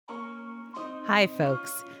Hi,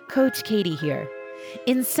 folks. Coach Katie here.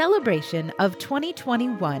 In celebration of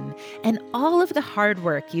 2021 and all of the hard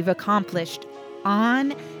work you've accomplished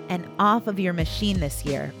on and off of your machine this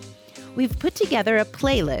year, we've put together a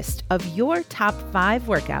playlist of your top 5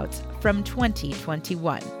 workouts from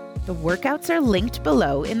 2021. The workouts are linked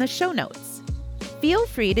below in the show notes. Feel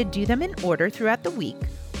free to do them in order throughout the week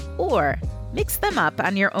or mix them up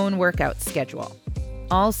on your own workout schedule.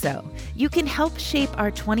 Also, you can help shape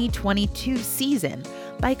our 2022 season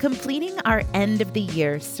by completing our end of the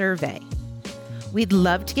year survey. We'd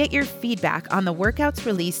love to get your feedback on the workouts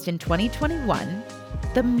released in 2021,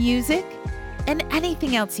 the music, and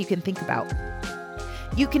anything else you can think about.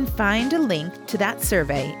 You can find a link to that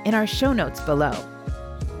survey in our show notes below.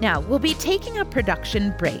 Now, we'll be taking a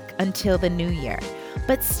production break until the new year,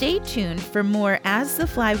 but stay tuned for more As the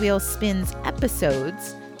Flywheel Spins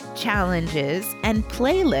episodes, challenges, and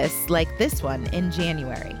playlists like this one in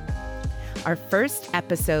January. Our first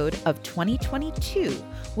episode of 2022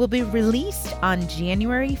 will be released on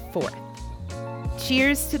January 4th.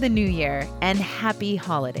 Cheers to the new year and happy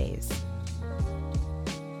holidays.